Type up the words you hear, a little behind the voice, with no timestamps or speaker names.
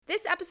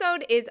This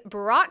episode is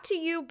brought to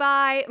you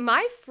by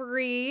my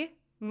free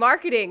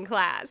marketing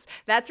class.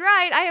 That's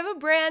right, I have a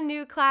brand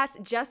new class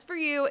just for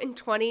you in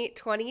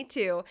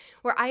 2022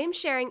 where I am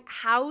sharing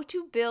how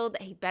to build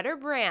a better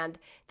brand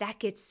that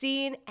gets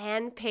seen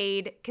and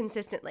paid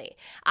consistently.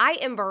 I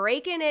am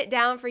breaking it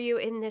down for you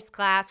in this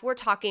class. We're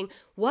talking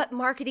what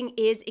marketing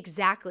is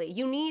exactly.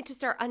 You need to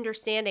start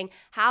understanding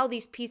how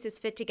these pieces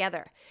fit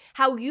together,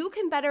 how you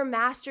can better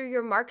master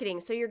your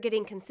marketing so you're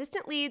getting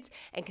consistent leads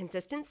and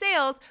consistent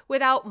sales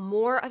without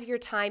more of your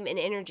time and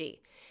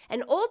energy.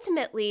 And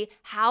ultimately,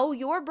 how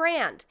your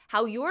brand,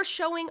 how you're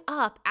showing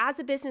up as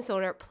a business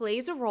owner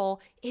plays a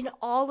role in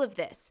all of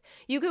this.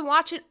 You can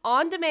watch it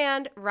on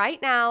demand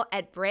right now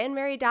at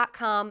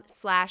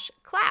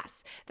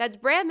brandmerry.com/class. That's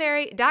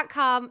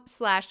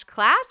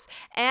brandmerry.com/class.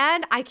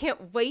 And I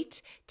can't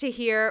wait to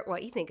hear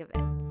what you think of it.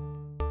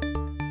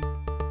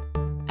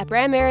 At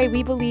Brandmerry,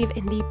 we believe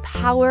in the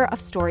power of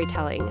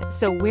storytelling.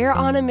 So we're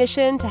on a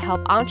mission to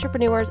help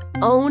entrepreneurs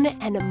own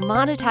and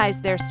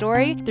monetize their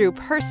story through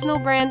personal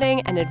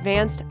branding and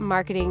advanced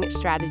marketing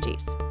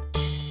strategies.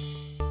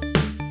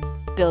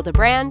 Build a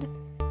brand,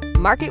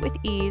 market with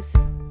ease,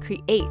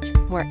 create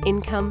more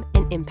income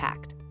and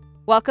impact.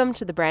 Welcome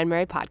to the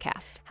Brandmerry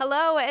Podcast.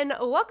 Hello, and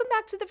welcome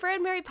back to the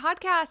Brandmerry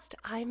Podcast.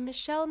 I'm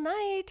Michelle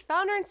Knight,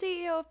 founder and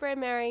CEO of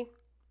Brandmerry.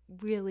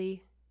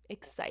 Really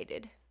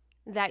excited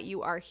that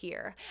you are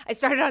here. I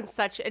started on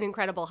such an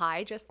incredible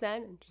high just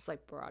then and just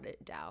brought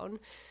it down.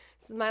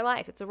 This is my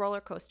life. It's a roller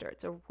coaster.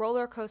 It's a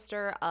roller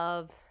coaster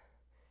of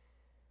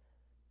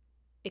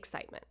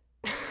excitement.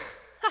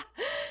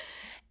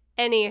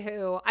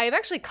 Anywho, I am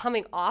actually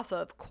coming off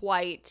of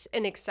quite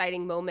an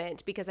exciting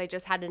moment because I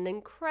just had an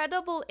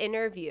incredible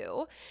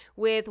interview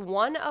with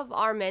one of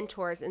our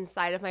mentors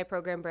inside of my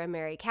program,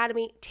 Brandmerry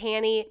Academy,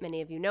 Tanny.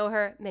 Many of you know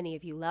her. Many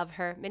of you love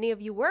her. Many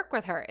of you work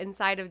with her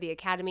inside of the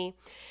Academy.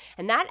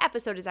 And that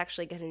episode is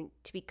actually going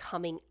to be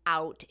coming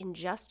out in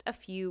just a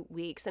few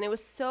weeks. And it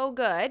was so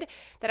good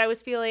that I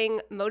was feeling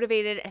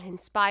motivated and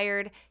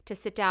inspired to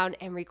sit down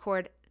and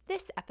record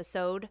this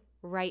episode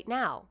right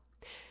now.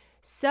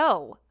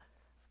 So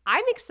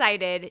I'm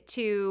excited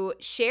to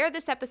share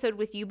this episode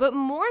with you, but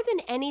more than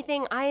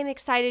anything, I am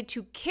excited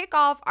to kick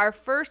off our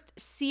first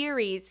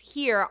series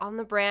here on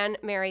the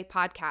Brandmerry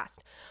Podcast.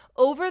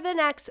 Over the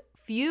next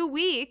few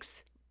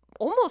weeks,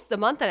 almost a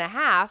month and a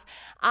half,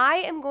 I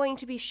am going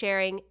to be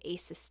sharing a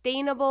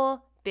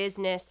sustainable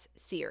business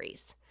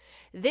series.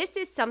 This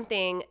is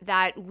something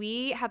that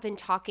we have been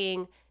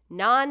talking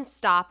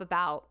nonstop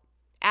about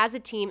as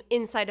a team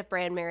inside of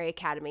Brandmerry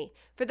Academy.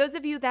 For those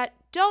of you that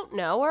don't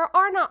know or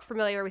are not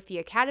familiar with the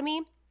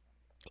Academy,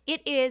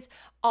 it is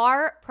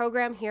our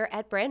program here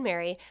at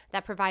Brandmerry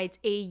that provides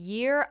a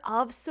year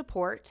of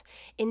support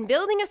in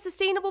building a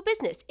sustainable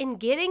business, in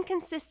getting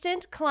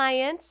consistent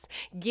clients,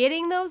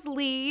 getting those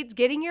leads,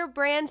 getting your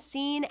brand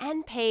seen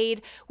and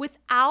paid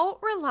without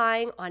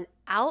relying on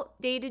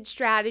outdated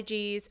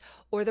strategies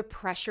or the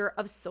pressure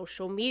of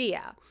social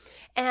media.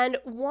 And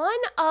one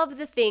of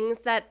the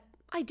things that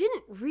I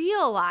didn't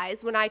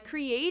realize when I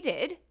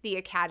created the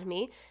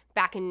Academy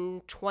back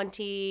in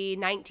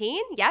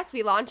 2019. Yes,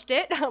 we launched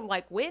it. I'm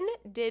like, when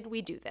did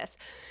we do this?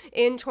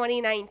 In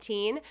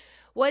 2019,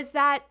 was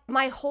that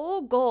my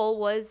whole goal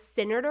was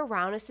centered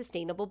around a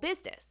sustainable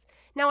business.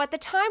 Now, at the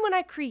time when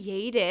I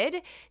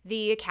created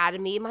the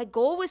Academy, my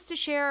goal was to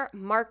share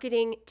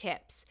marketing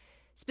tips.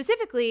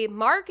 Specifically,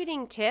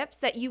 marketing tips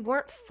that you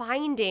weren't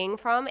finding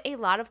from a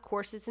lot of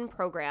courses and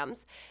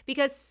programs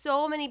because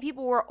so many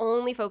people were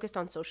only focused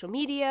on social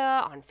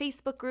media, on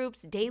Facebook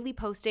groups, daily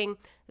posting,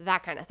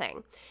 that kind of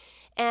thing.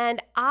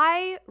 And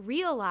I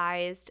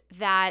realized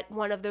that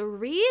one of the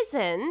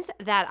reasons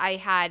that I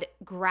had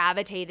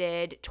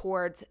gravitated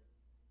towards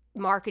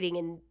marketing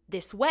in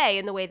this way,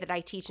 in the way that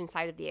I teach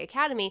inside of the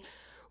Academy,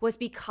 was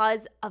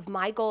because of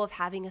my goal of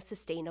having a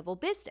sustainable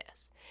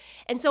business.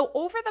 And so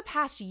over the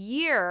past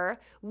year,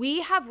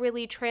 we have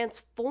really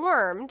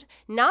transformed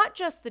not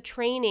just the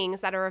trainings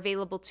that are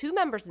available to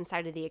members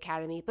inside of the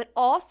Academy, but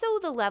also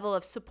the level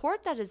of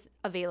support that is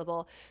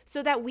available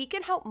so that we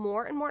can help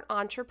more and more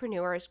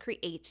entrepreneurs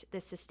create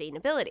this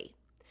sustainability.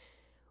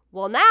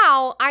 Well,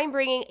 now I'm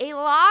bringing a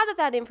lot of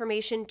that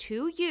information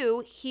to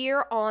you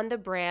here on the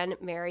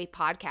Brandmerry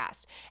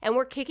Podcast. And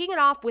we're kicking it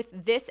off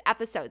with this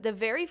episode, the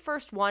very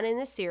first one in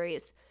this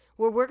series,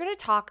 where we're going to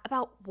talk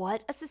about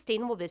what a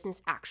sustainable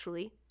business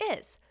actually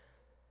is.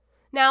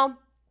 Now,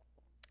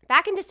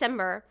 back in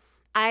December,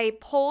 I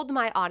polled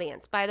my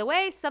audience. By the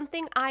way,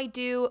 something I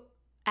do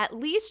at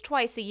least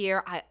twice a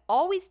year. I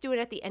always do it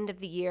at the end of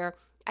the year.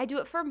 I do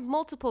it for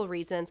multiple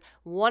reasons.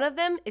 One of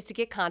them is to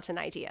get content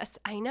ideas.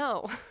 I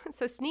know,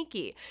 so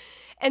sneaky.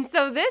 And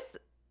so this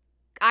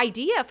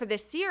idea for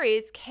this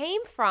series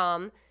came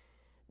from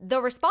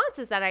the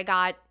responses that I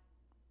got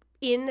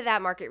in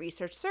that market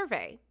research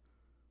survey.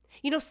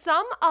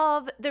 Some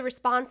of the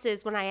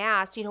responses when I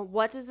asked,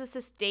 what does a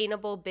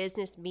sustainable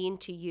business mean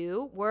to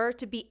you, were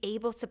to be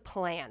able to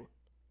plan.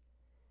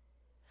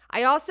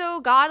 I also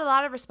got a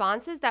lot of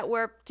responses that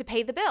were to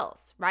pay the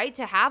bills, right?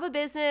 To have a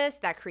business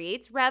that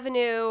creates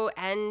revenue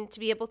and to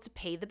be able to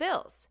pay the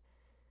bills.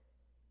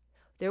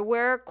 There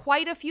were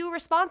quite a few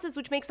responses,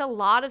 which makes a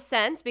lot of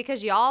sense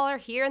because y'all are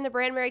here in the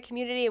Brandmerry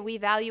community and we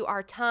value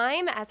our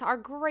time as our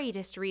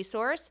greatest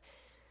resource.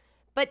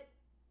 But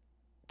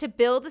to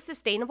build a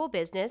sustainable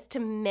business, to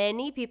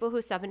many people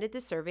who submitted the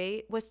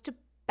survey, was to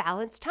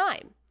balance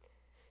time,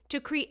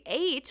 to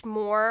create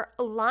more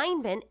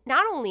alignment,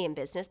 not only in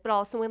business, but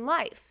also in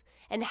life,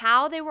 and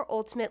how they were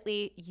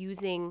ultimately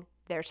using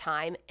their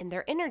time and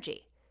their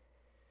energy.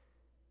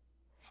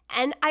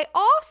 And I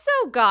also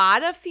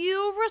got a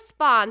few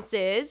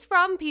responses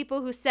from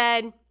people who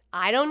said,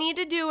 I don't need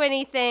to do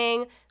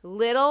anything,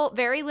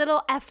 very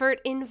little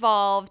effort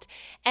involved.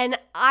 And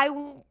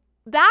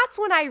that's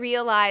when I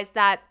realized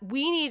that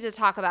we need to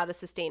talk about a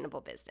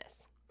sustainable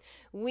business.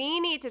 We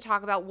need to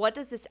talk about what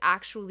does this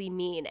actually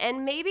mean,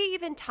 and maybe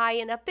even tie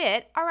in a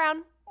bit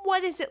around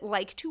what is it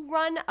like to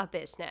run a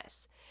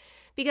business.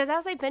 Because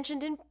as I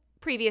mentioned in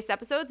previous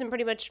episodes, and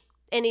pretty much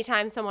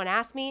anytime someone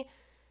asks me,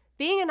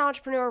 being an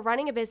entrepreneur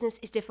running a business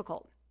is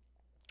difficult.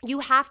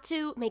 You have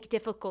to make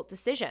difficult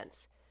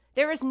decisions.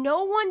 There is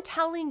no one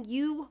telling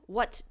you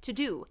what to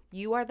do.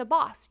 You are the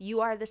boss.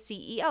 You are the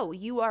CEO.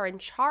 You are in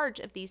charge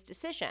of these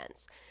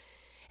decisions.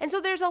 And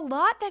so there's a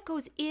lot that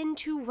goes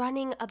into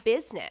running a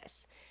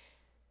business.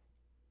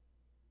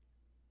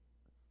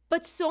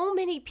 But so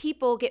many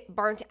people get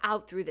burnt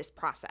out through this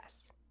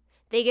process.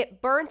 They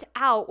get burnt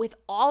out with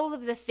all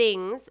of the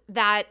things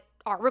that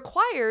are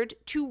required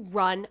to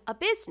run a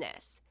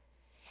business.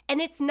 And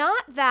it's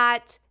not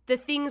that the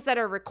things that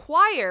are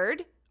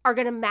required are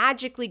going to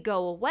magically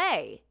go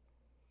away.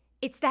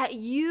 It's that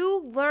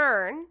you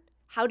learn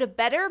how to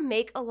better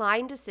make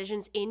aligned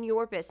decisions in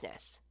your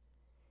business.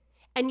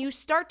 And you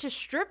start to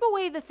strip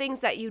away the things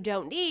that you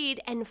don't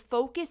need and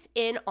focus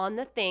in on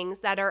the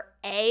things that are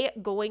A,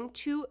 going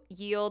to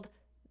yield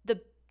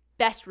the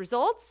best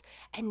results,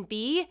 and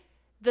B,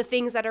 the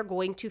things that are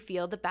going to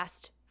feel the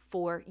best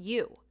for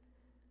you.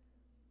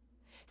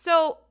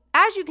 So,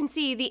 as you can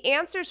see, the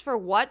answers for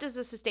what does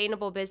a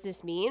sustainable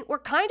business mean were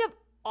kind of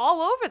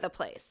all over the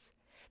place.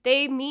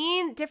 They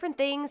mean different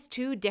things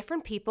to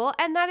different people,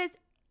 and that is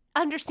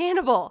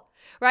understandable,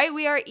 right?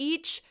 We are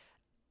each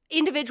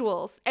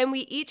individuals, and we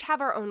each have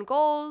our own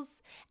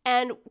goals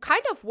and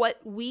kind of what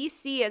we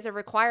see as a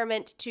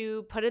requirement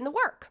to put in the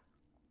work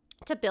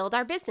to build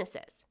our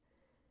businesses.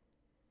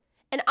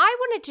 And I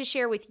wanted to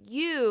share with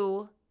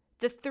you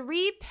the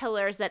 3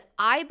 pillars that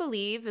I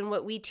believe and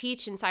what we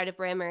teach inside of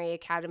Brandmerry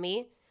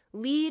Academy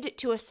lead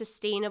to a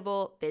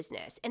sustainable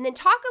business. And then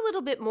talk a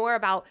little bit more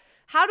about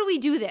how do we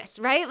do this,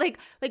 right? Like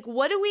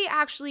what do we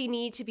actually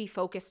need to be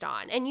focused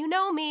on? And you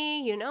know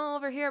me,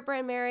 over here at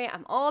Brandmerry,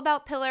 I'm all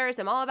about pillars.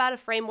 I'm all about a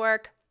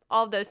framework,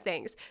 all of those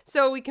things.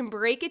 So we can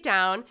break it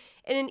down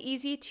in an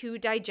easy to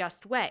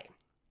digest way.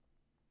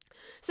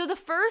 So the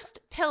first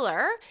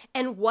pillar,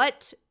 and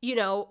what,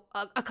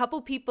 a couple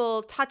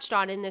people touched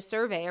on in this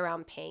survey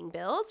around paying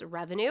bills,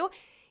 revenue,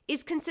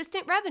 is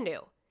consistent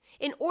revenue.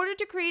 In order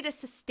to create a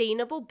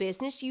sustainable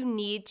business, you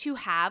need to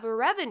have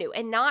revenue,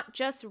 and not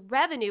just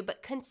revenue,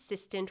 but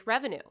consistent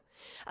revenue.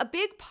 A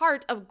big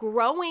part of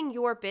growing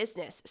your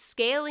business,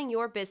 scaling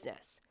your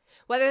business,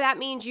 whether that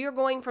means you're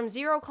going from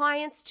 0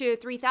 clients to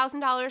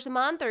 $3,000 a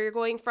month, or you're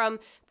going from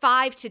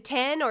 5 to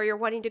 10, or you're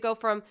wanting to go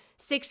from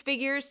 6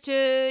 figures to,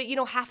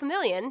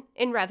 $500,000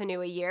 in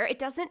revenue a year, it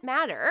doesn't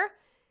matter.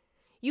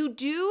 You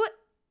do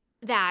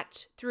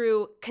that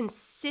through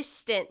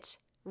consistent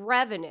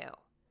revenue.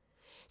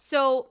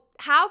 So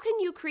how can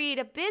you create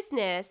a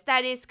business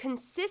that is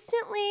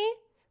consistently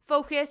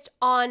focused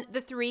on the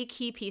 3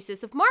 key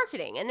pieces of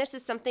marketing? And this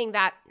is something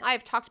that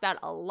I've talked about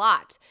a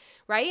lot,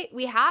 right?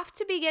 We have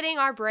to be getting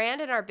our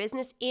brand and our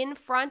business in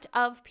front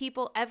of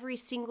people every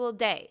single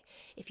day.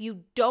 If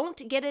you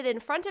don't get it in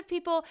front of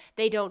people,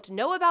 they don't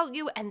know about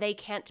you and they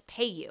can't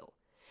pay you.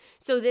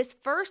 So this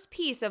first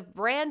piece of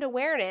brand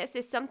awareness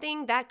is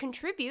something that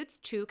contributes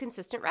to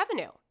consistent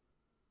revenue.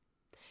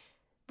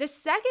 The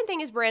second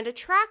thing is brand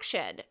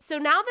attraction. So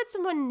now that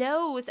someone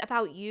knows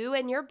about you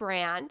and your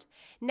brand,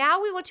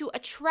 now we want to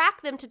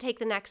attract them to take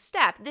the next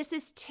step. This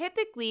is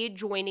typically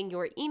joining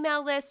your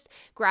email list,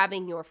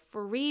 grabbing your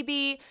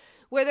freebie,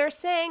 where they're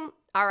saying,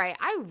 all right,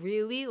 I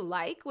really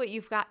like what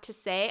you've got to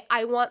say.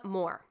 I want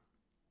more.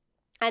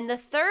 And the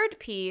third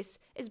piece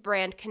is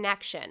brand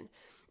connection.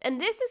 And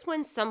this is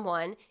when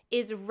someone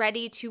is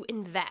ready to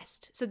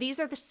invest. So these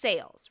are the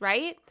sales,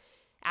 right?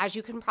 As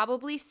you can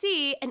probably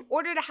see, in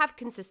order to have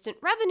consistent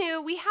revenue,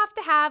 we have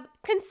to have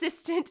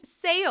consistent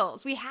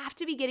sales. We have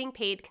to be getting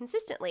paid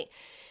consistently.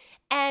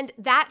 And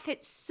that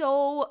fits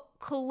so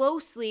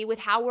closely with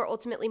how we're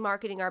ultimately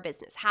marketing our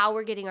business, how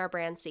we're getting our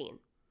brand seen.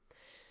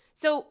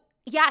 So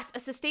yes,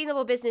 a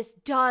sustainable business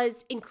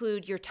does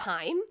include your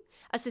time.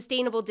 A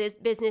sustainable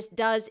business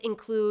does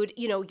include,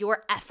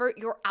 your effort,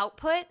 your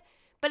output.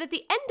 But at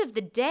the end of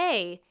the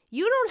day,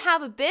 you don't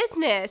have a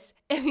business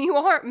if you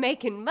aren't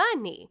making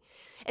money.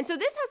 And so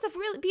this has to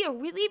really be a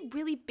really,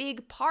 really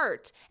big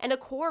part and a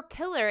core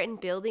pillar in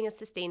building a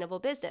sustainable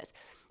business.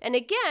 And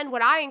again,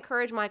 what I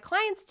encourage my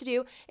clients to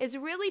do is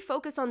really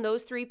focus on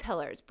those three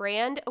pillars: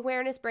 brand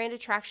awareness, brand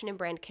attraction, and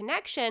brand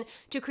connection,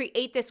 to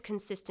create this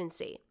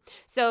consistency.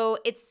 So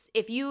it's,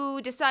 if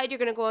you decide you're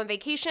going to go on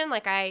vacation,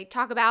 like I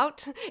talk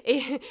about,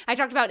 I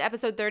talked about in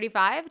episode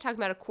 35, talking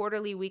about a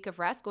quarterly week of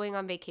rest, going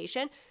on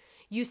vacation,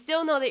 you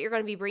still know that you're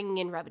going to be bringing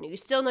in revenue. You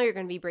still know you're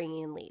going to be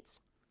bringing in leads.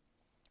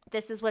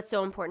 This is what's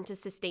so important to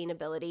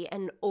sustainability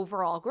and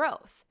overall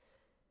growth.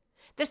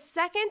 The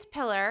second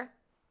pillar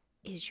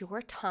is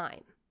your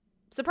time.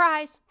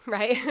 Surprise,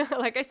 right?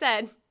 Like I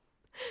said,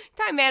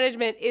 time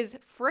management is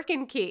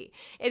freaking key.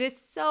 It is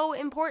so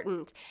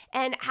important.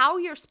 And how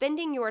you're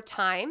spending your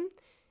time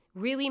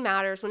really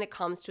matters when it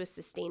comes to a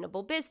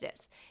sustainable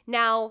business.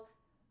 Now,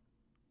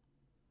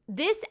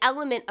 this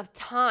element of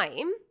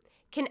time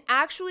can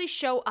actually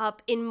show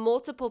up in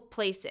multiple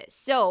places.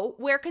 So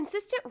where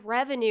consistent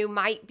revenue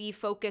might be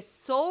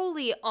focused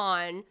solely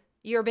on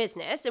your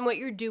business and what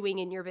you're doing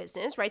in your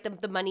business, right?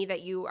 The money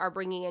that you are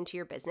bringing into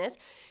your business,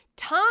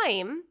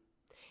 time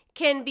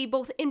can be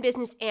both in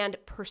business and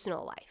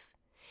personal life.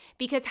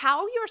 Because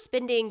how you're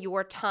spending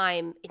your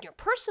time in your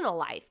personal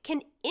life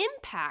can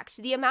impact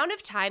the amount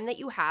of time that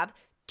you have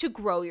to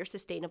grow your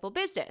sustainable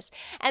business.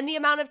 And the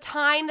amount of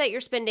time that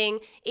you're spending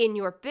in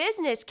your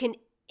business can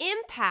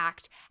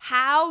impact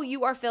how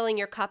you are filling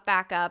your cup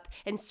back up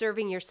and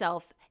serving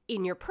yourself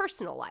in your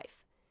personal life.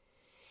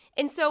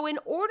 And so in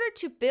order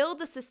to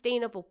build a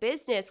sustainable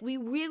business, we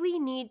really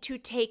need to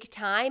take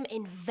time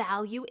and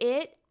value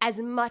it as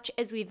much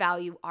as we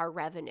value our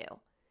revenue.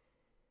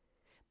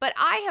 But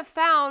I have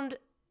found,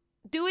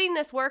 doing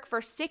this work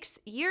for 6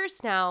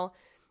 years now,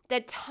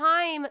 that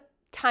time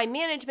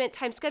management,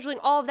 time scheduling,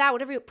 all of that,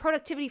 whatever,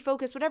 productivity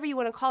focus, whatever you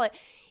want to call it,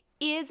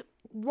 is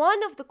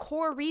one of the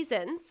core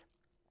reasons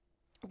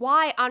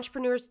why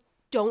entrepreneurs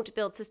don't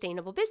build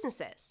sustainable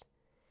businesses.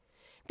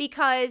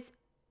 Because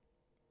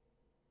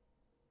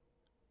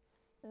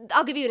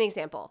I'll give you an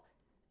example.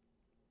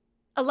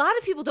 A lot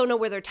of people don't know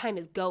where their time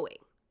is going.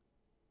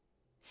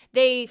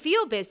 They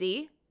feel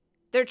busy,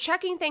 they're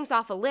checking things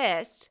off a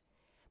list,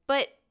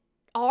 but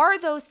are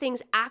those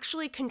things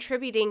actually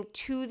contributing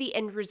to the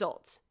end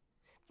result?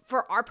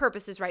 For our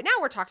purposes right now,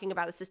 we're talking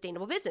about a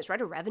sustainable business,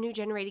 right? A revenue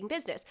generating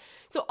business.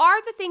 So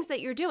are the things that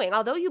you're doing,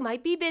 although you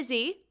might be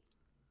busy,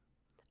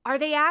 are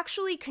they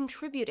actually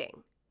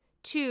contributing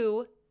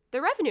to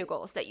the revenue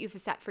goals that you've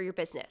set for your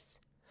business?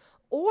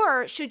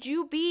 Or should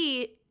you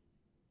be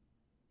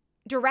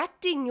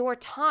directing your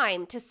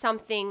time to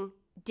something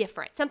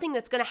different, something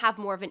that's going to have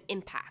more of an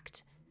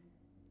impact?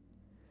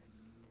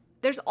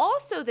 There's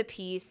also the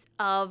piece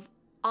of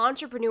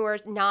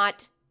entrepreneurs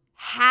not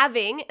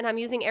having, and I'm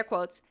using air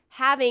quotes,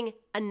 having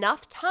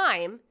enough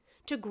time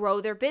to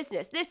grow their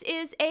business. This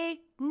is a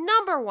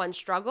number one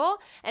struggle,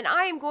 and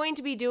I am going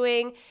to be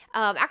doing,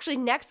 actually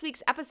next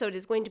week's episode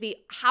is going to be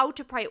how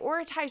to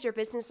prioritize your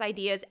business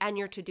ideas and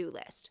your to-do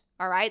list.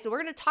 All right, so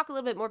we're going to talk a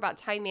little bit more about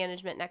time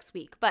management next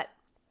week, but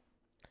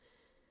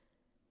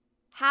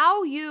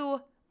how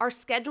you are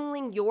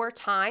scheduling your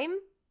time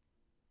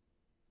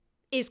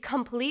is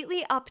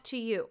completely up to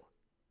you.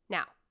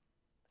 Now,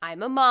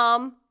 I'm a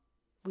mom.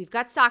 We've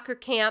got soccer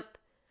camp.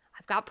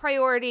 I've got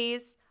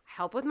priorities.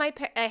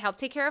 I help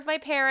take care of my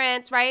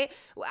parents, right?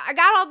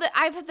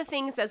 I've had the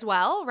things as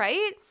well,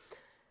 right?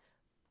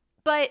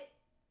 But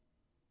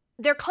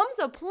there comes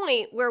a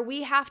point where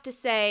we have to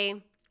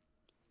say,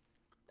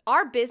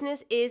 our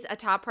business is a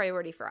top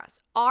priority for us.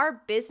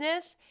 Our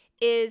business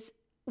is,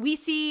 we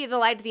see the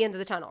light at the end of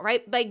the tunnel,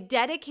 right? By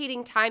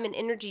dedicating time and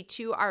energy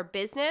to our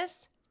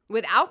business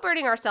without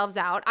burning ourselves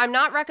out. I'm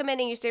not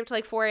recommending you stay up to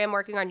like 4 a.m.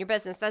 working on your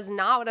business. That's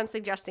not what I'm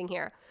suggesting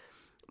here.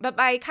 But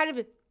by kind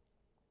of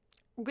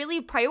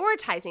really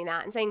prioritizing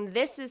that and saying,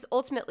 this is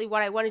ultimately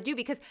what I want to do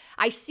because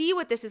I see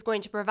what this is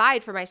going to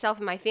provide for myself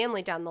and my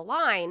family down the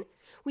line,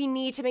 we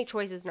need to make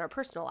choices in our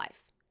personal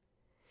life.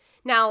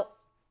 Now,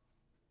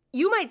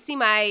 you might see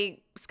my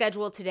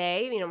schedule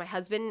today. You know, my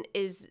husband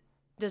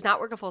does not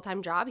work a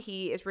full-time job.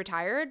 He is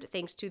retired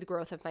thanks to the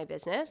growth of my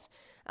business.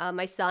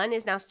 My son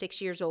is now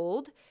 6 years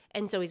old,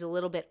 and so he's a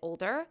little bit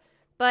older.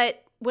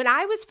 But when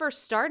I was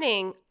first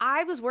starting,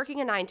 I was working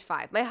a 9 to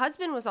 5. My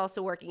husband was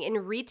also working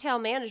in retail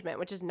management,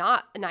 which is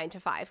not a 9 to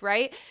 5,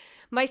 right?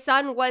 My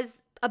son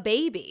was a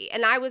baby,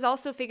 and I was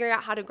also figuring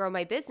out how to grow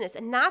my business.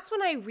 And that's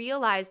when I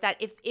realized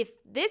that if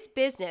this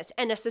business,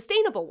 and a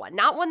sustainable one,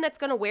 not one that's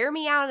going to wear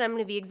me out and I'm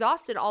going to be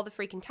exhausted all the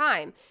freaking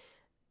time,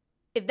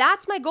 if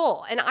that's my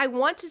goal and I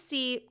want to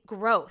see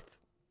growth,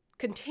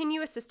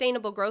 continuous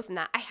sustainable growth in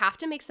that, I have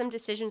to make some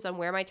decisions on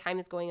where my time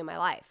is going in my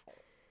life.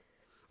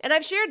 And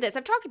I've shared this,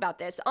 I've talked about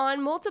this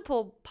on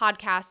multiple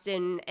podcasts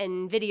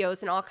and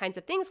videos and all kinds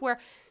of things where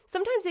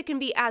sometimes it can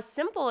be as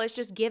simple as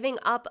just giving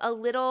up a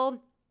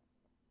little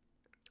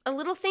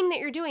thing that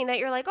you're doing that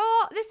you're like,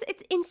 oh,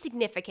 it's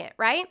insignificant,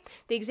 right?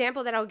 The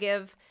example that I'll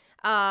give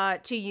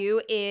to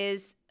you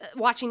is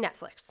watching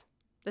Netflix.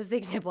 This is the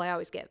example I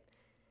always give.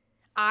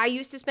 I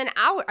used to spend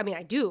hours. I mean,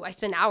 I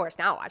spend hours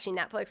now watching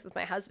Netflix with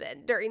my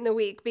husband during the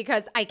week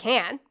because I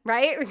can,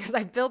 right? Because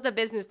I built a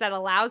business that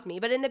allows me.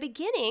 But in the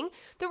beginning,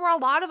 there were a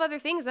lot of other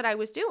things that I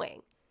was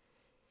doing.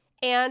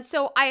 And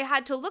so I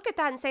had to look at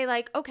that and say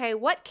like, okay,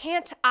 what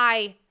can't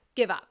I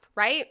give up,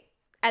 right?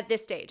 At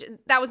this stage.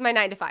 That was my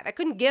 9 to 5. I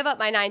couldn't give up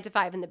my 9 to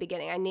 5 in the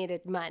beginning. I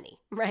needed money,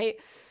 right?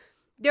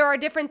 There are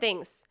different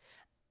things.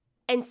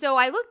 And so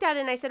I looked at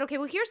it and I said, okay,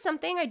 well, here's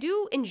something. I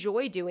do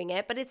enjoy doing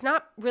it, but it's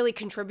not really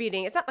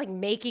contributing. It's not like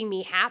making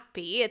me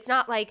happy. It's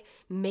not like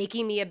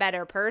making me a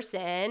better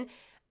person.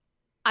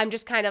 I'm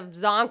just kind of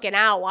zonking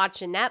out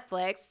watching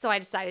Netflix. So I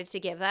decided to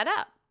give that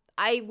up.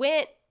 I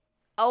went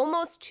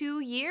almost 2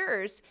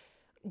 years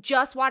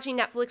just watching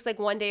Netflix like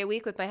one day a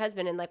week with my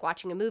husband and like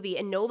watching a movie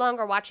and no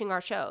longer watching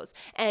our shows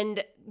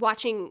and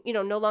watching,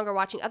 no longer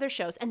watching other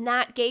shows. And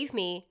that gave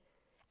me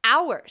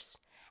hours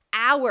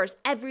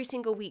every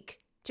single week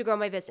to grow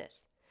my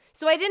business.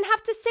 So I didn't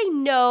have to say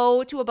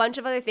no to a bunch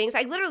of other things.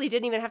 I literally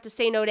didn't even have to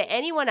say no to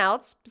anyone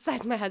else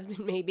besides my husband,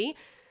 maybe.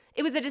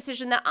 It was a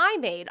decision that I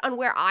made on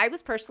where I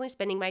was personally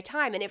spending my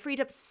time, and it freed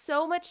up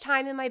so much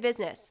time in my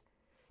business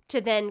to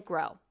then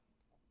grow.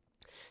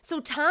 So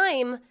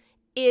time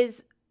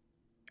is,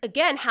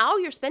 again, how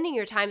you're spending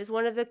your time is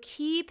one of the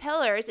key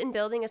pillars in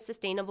building a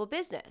sustainable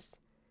business.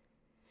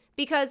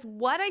 Because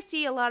what I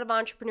see a lot of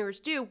entrepreneurs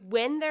do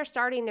when they're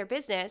starting their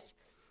business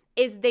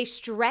is they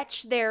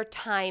stretch their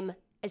time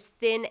as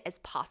thin as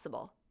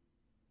possible.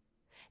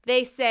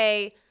 They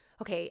say,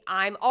 okay,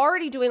 I'm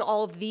already doing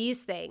all of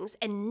these things,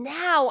 and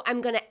now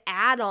I'm going to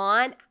add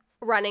on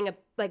growing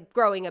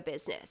a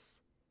business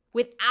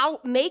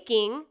without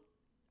making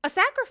a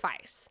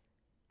sacrifice.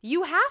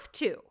 You have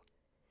to.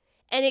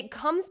 And it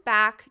comes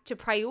back to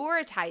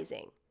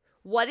prioritizing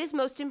what is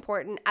most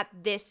important at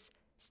this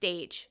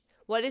stage.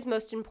 What is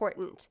most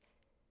important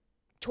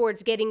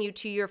towards getting you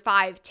to your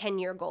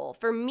 5-10-year goal?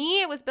 For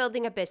me, it was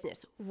building a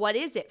business. What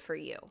is it for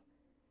you?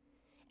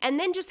 And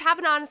then just have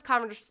an honest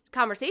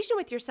conversation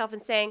with yourself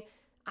and saying,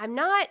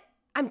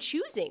 I'm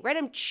choosing, right?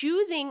 I'm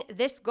choosing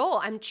this goal.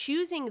 I'm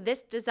choosing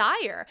this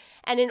desire.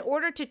 And in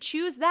order to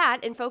choose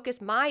that and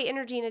focus my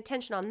energy and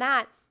attention on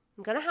that,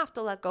 I'm going to have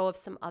to let go of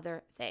some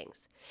other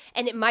things.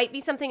 And it might be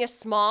something as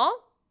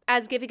small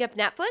as giving up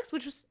Netflix,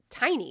 which was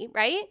tiny,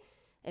 right?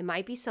 It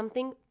might be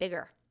something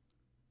bigger.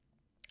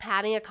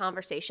 Having a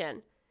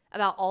conversation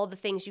about all the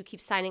things you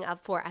keep signing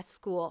up for at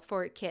school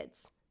for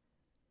kids.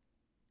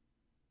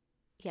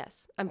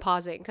 Yes, I'm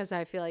pausing because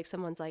I feel like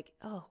someone's like,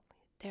 oh,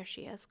 there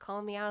she is,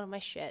 calling me out of my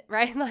shit,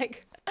 right?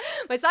 Like,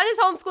 my son is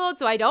homeschooled,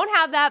 so I don't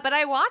have that, but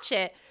I watch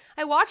it.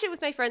 I watch it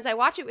with my friends. I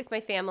watch it with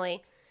my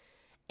family.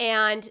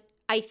 And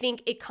I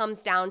think it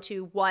comes down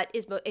to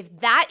if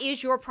that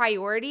is your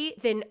priority,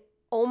 then,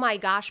 oh my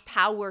gosh,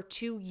 power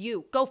to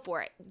you. Go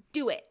for it.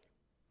 Do it.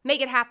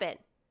 Make it happen.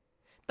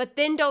 But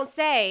then don't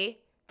say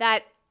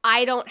that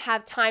I don't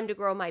have time to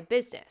grow my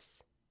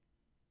business.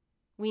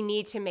 We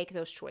need to make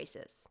those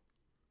choices.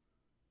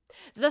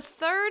 The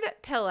third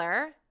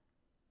pillar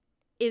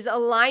is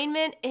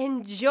alignment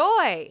and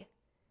joy.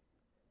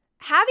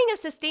 Having a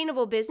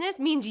sustainable business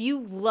means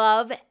you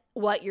love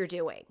what you're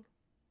doing,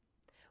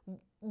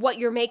 what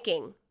you're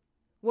making,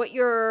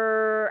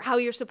 how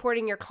you're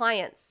supporting your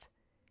clients,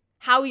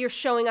 how you're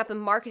showing up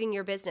and marketing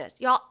your business.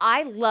 Y'all,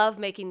 I love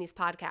making these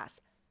podcasts.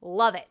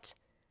 Love it.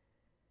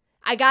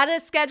 I got to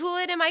schedule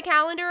it in my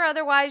calendar.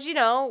 Otherwise,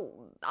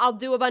 I'll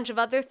do a bunch of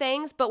other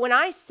things. But when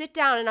I sit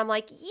down and I'm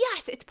like,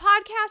 yes, it's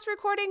podcast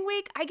recording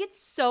week, I get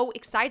so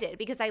excited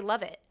because I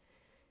love it.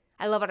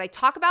 I love what I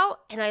talk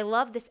about, and I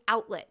love this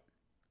outlet.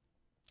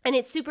 And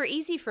it's super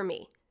easy for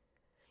me.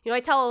 I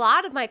tell a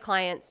lot of my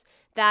clients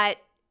that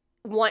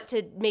want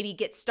to maybe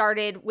get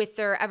started with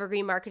their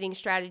evergreen marketing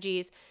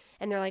strategies,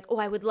 and they're like, oh,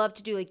 I would love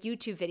to do like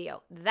YouTube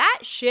video. That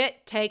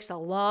shit takes a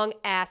long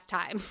ass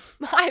time.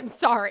 I'm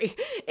sorry.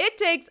 It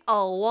takes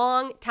a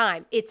long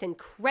time. It's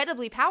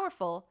incredibly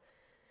powerful.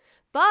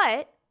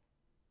 But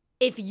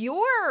if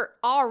you're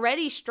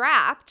already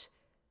strapped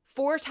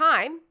for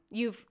time,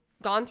 you've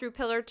gone through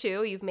pillar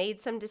 2, you've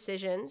made some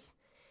decisions,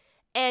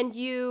 and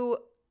you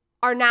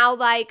are now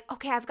like,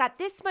 okay, I've got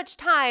this much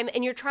time,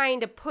 and you're trying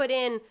to put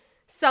in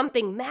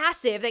something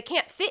massive that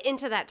can't fit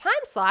into that time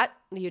slot,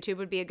 YouTube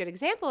would be a good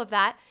example of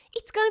that,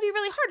 it's going to be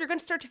really hard. You're going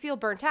to start to feel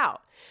burnt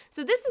out.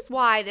 So this is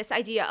why this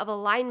idea of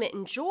alignment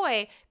and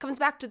joy comes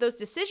back to those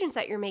decisions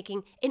that you're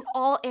making in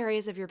all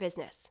areas of your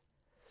business.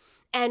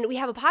 And we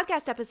have a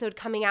podcast episode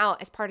coming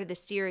out as part of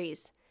this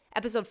series,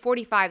 episode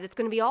 45, that's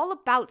going to be all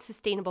about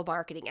sustainable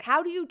marketing and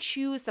how do you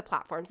choose the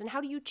platforms and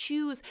how do you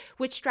choose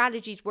which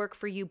strategies work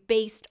for you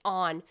based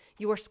on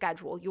your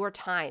schedule, your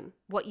time,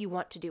 what you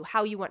want to do,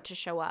 how you want to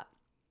show up.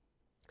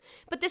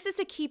 But this is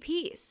a key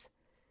piece.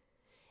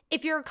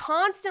 If you're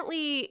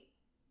constantly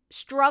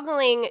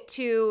struggling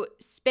to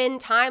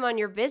spend time on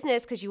your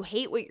business because you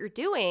hate what you're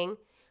doing,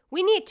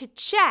 we need to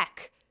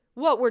check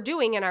what we're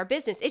doing in our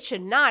business. It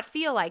should not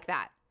feel like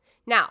that.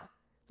 Now,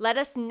 let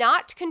us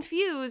not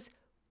confuse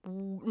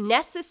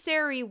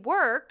necessary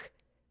work,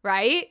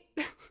 right,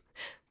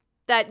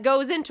 that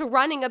goes into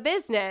running a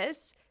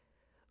business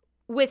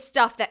with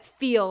stuff that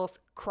feels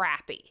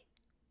crappy.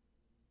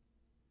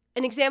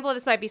 An example of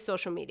this might be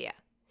social media.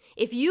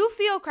 If you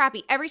feel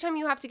crappy every time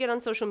you have to get on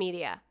social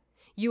media,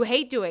 you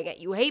hate doing it,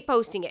 you hate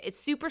posting it, it's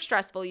super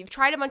stressful, you've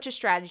tried a bunch of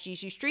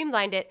strategies, you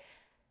streamlined it,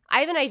 I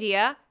have an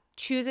idea.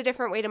 Choose a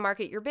different way to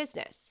market your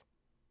business.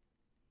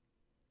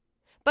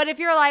 But if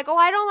you're like, oh,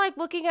 I don't like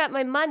looking at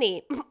my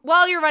money,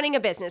 well, you're running a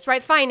business,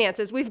 right?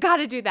 Finances, we've got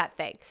to do that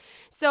thing.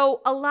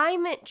 So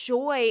alignment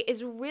joy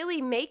is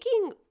really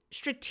making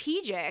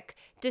strategic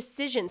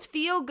decisions,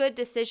 feel-good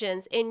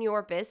decisions in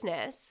your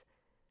business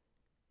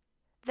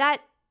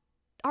that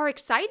are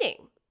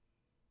exciting,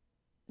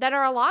 that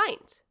are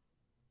aligned.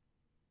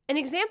 An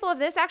example of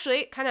this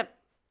actually kind of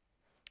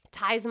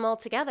ties them all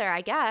together,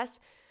 I guess,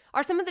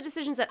 are some of the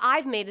decisions that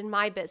I've made in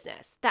my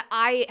business that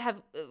I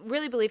have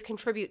really believe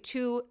contribute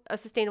to a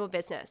sustainable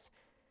business.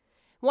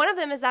 One of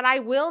them is that I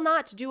will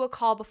not do a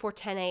call before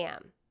 10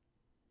 a.m.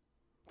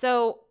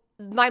 So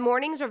my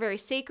mornings are very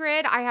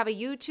sacred. I have a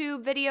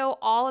YouTube video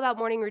all about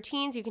morning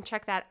routines. You can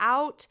check that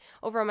out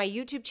over on my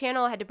YouTube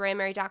channel. Head to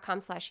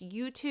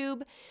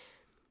brandmerry.com/YouTube.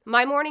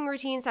 My morning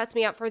routine sets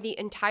me up for the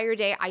entire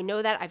day. I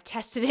know that. I've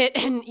tested it,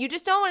 and you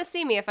just don't want to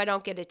see me if I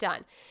don't get it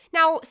done.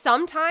 Now,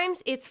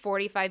 sometimes it's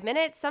 45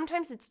 minutes.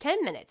 Sometimes it's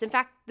 10 minutes. In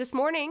fact, this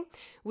morning,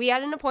 we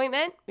had an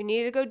appointment. We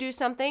needed to go do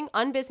something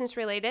unbusiness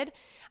related,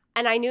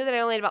 and I knew that I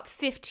only had about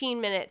 15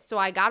 minutes. So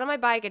I got on my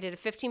bike. I did a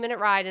 15-minute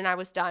ride, and I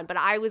was done. But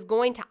I was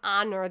going to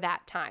honor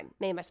that time.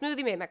 Made my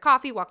smoothie, made my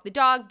coffee, walked the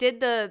dog,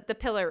 did the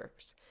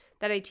pillars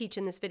that I teach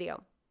in this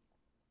video.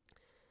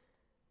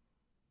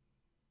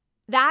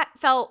 That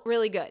felt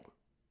really good,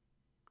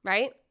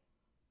 right?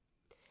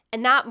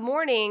 And that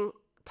morning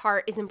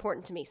part is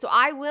important to me. So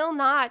I will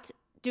not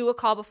do a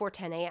call before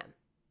 10 a.m.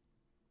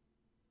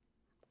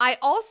 I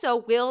also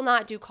will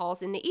not do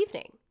calls in the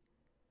evening.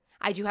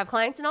 I do have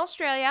clients in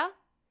Australia,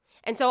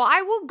 and so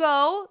I will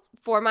go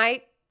for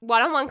my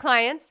one-on-one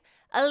clients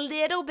a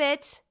little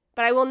bit,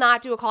 but I will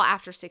not do a call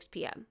after 6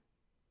 p.m.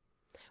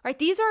 Right?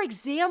 These are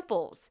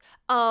examples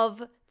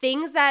of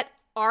things that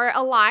are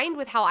aligned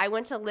with how I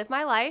want to live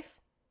my life.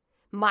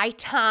 My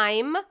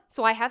time,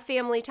 so I have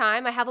family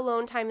time, I have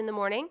alone time in the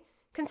morning,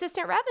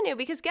 consistent revenue,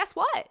 because guess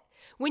what?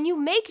 When you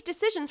make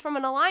decisions from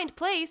an aligned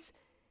place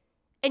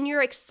and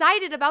you're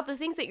excited about the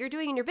things that you're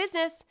doing in your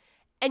business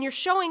and you're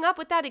showing up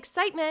with that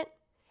excitement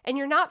and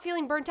you're not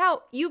feeling burnt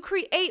out, you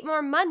create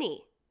more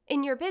money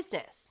in your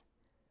business.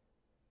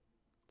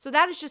 So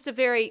that is just a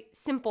very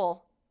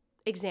simple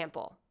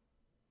example.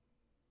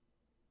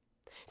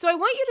 So I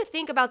want you to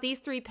think about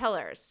these 3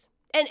 pillars.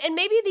 And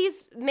maybe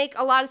these make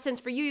a lot of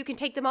sense for you. You can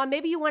take them on.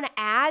 Maybe you want to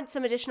add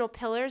some additional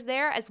pillars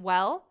there as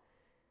well.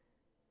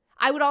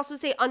 I would also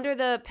say under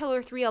the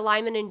pillar 3,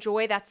 alignment and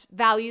joy, that's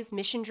values,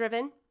 mission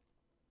driven.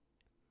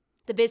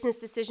 The business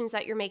decisions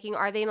that you're making,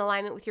 are they in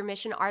alignment with your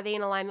mission? Are they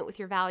in alignment with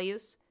your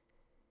values?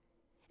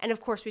 And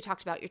of course, we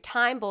talked about your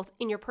time, both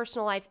in your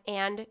personal life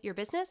and your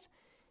business,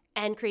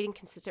 and creating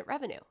consistent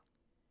revenue.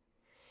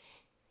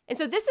 And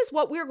so this is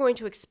what we're going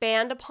to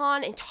expand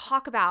upon and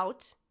talk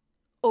about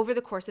over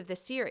the course of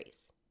this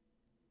series.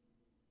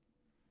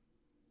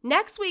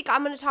 Next week,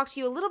 I'm going to talk to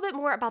you a little bit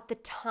more about the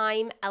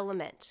time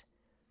element.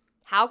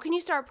 How can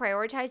you start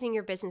prioritizing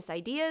your business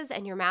ideas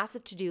and your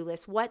massive to-do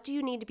list? What do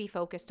you need to be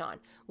focused on?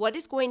 What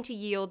is going to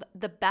yield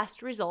the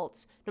best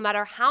results, no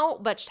matter how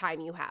much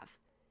time you have?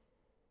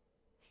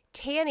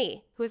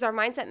 Tanny, who is our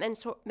mindset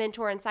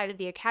mentor inside of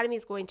the Academy,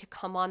 is going to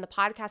come on the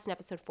podcast in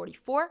episode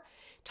 44,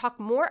 talk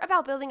more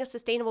about building a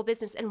sustainable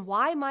business and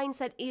why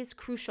mindset is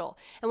crucial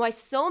and why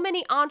so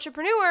many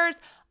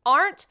entrepreneurs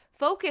aren't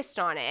focused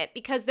on it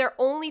because they're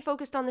only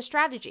focused on the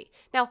strategy.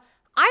 Now,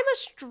 I'm a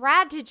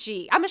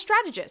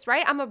strategist,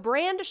 right? I'm a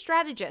brand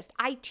strategist.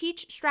 I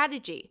teach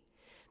strategy,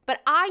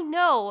 but I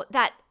know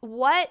that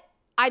what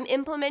I'm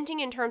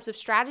implementing in terms of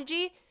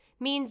strategy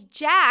means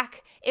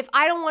jack if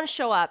I don't want to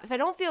show up, if I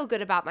don't feel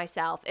good about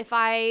myself, if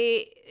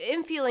I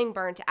am feeling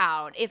burnt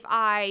out, if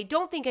I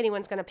don't think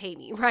anyone's going to pay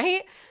me,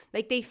 right?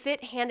 Like they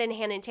fit hand in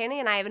hand in Tanny,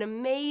 and I have an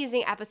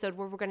amazing episode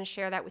where we're going to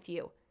share that with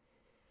you.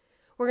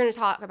 We're going to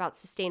talk about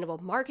sustainable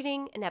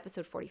marketing in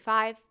episode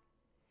 45.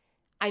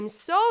 I'm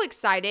so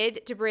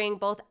excited to bring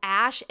both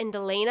Ash and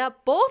Delana,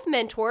 both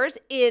mentors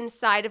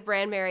inside of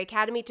Brandmerry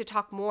Academy, to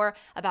talk more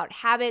about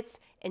habits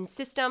and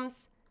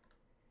systems.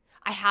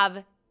 I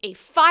have a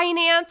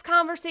finance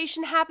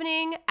conversation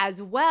happening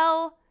as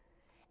well.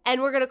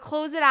 And we're going to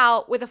close it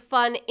out with a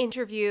fun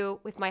interview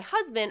with my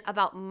husband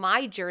about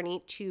my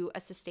journey to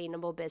a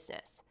sustainable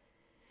business.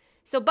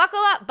 So buckle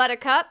up,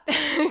 buttercup,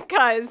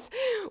 because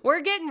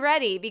we're getting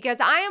ready, because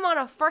I am on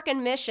a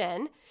frickin'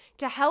 mission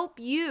to help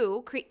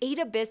you create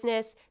a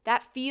business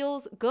that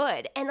feels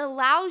good and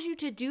allows you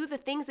to do the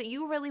things that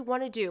you really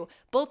want to do,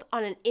 both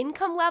on an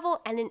income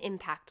level and an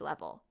impact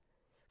level,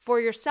 for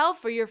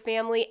yourself, for your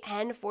family,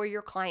 and for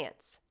your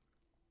clients.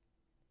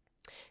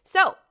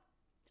 So,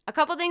 a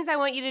couple things I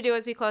want you to do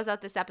as we close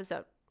out this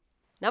episode.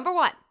 Number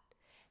 1,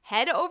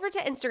 head over to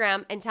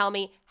Instagram and tell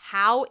me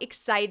how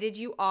excited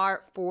you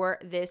are for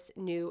this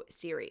new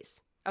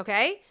series,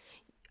 okay?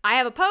 I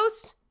have a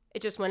post.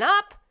 It just went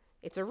up.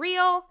 It's a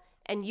reel.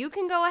 And you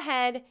can go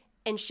ahead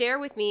and share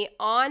with me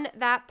on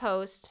that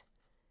post.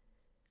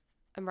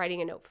 I'm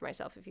writing a note for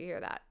myself if you hear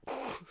that.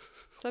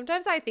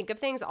 Sometimes I think of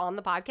things on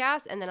the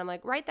podcast and then I'm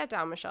like, write that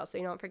down, Michelle, so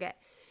you don't forget.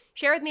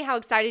 Share with me how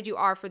excited you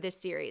are for this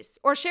series,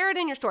 or share it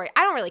in your story.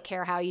 I don't really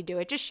care how you do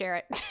it. Just share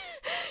it.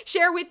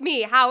 Share with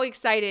me how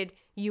excited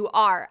you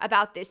are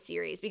about this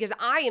series, because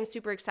I am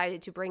super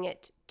excited to bring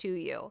it to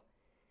you.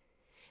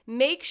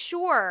 Make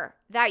sure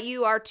that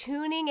you are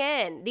tuning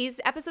in. These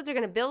episodes are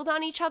going to build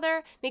on each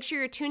other. Make sure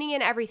you're tuning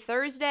in every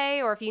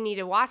Thursday, or if you need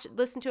to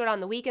listen to it on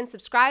the weekend,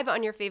 subscribe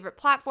on your favorite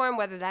platform,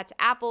 whether that's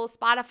Apple,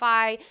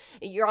 Spotify.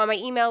 You're on my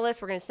email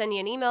list. We're going to send you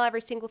an email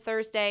every single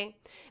Thursday,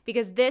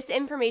 because this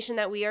information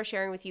that we are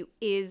sharing with you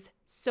is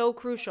so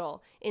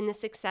crucial in the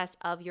success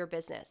of your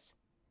business.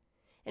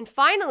 And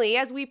finally,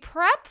 as we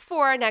prep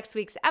for next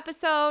week's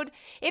episode,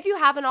 if you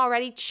haven't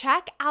already,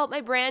 check out my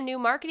brand new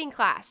marketing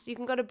class. You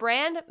can go to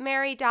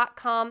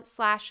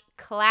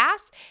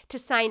brandmerry.com/class to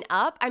sign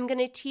up. I'm going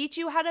to teach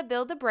you how to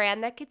build a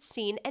brand that gets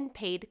seen and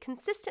paid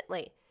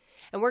consistently.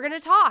 And we're going to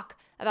talk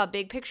about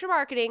big picture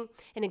marketing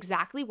and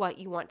exactly what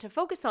you want to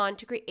focus on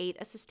to create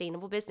a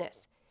sustainable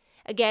business.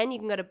 Again, you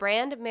can go to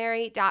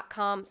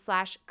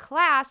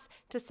brandmerry.com/class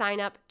to sign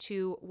up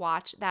to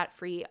watch that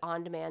free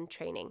on-demand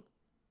training.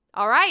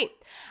 All right,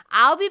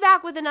 I'll be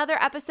back with another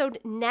episode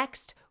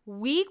next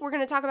week. We're going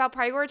to talk about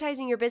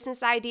prioritizing your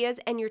business ideas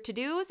and your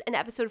to-dos in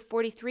episode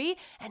 43,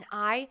 and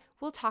I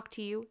will talk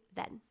to you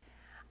then.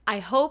 I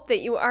hope that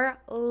you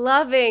are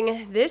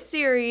loving this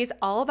series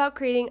all about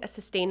creating a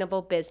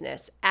sustainable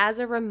business. As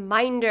a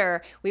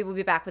reminder, we will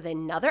be back with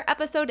another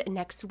episode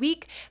next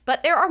week,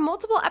 but there are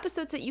multiple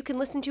episodes that you can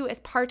listen to as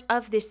part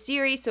of this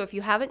series, so if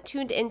you haven't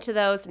tuned into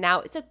those,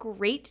 now is a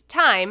great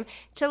time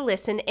to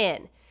listen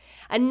in.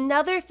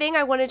 Another thing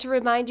I wanted to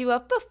remind you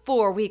of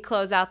before we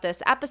close out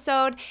this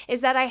episode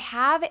is that I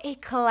have a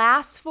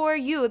class for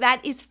you that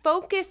is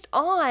focused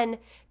on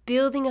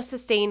building a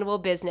sustainable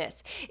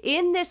business.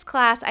 In this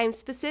class, I'm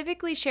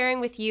specifically sharing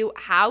with you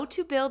how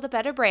to build a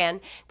better brand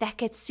that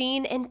gets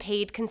seen and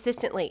paid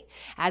consistently.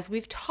 As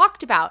we've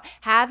talked about,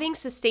 having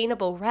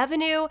sustainable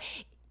revenue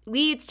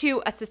leads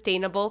to a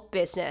sustainable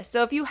business.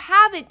 So if you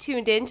haven't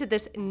tuned into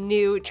this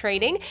new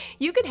training,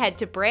 you can head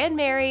to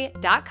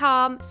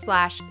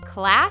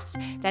brandmerry.com/class.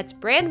 That's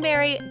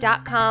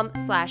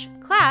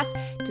brandmerry.com/class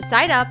to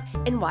sign up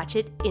and watch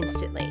it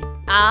instantly.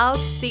 I'll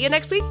see you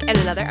next week in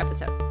another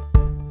episode.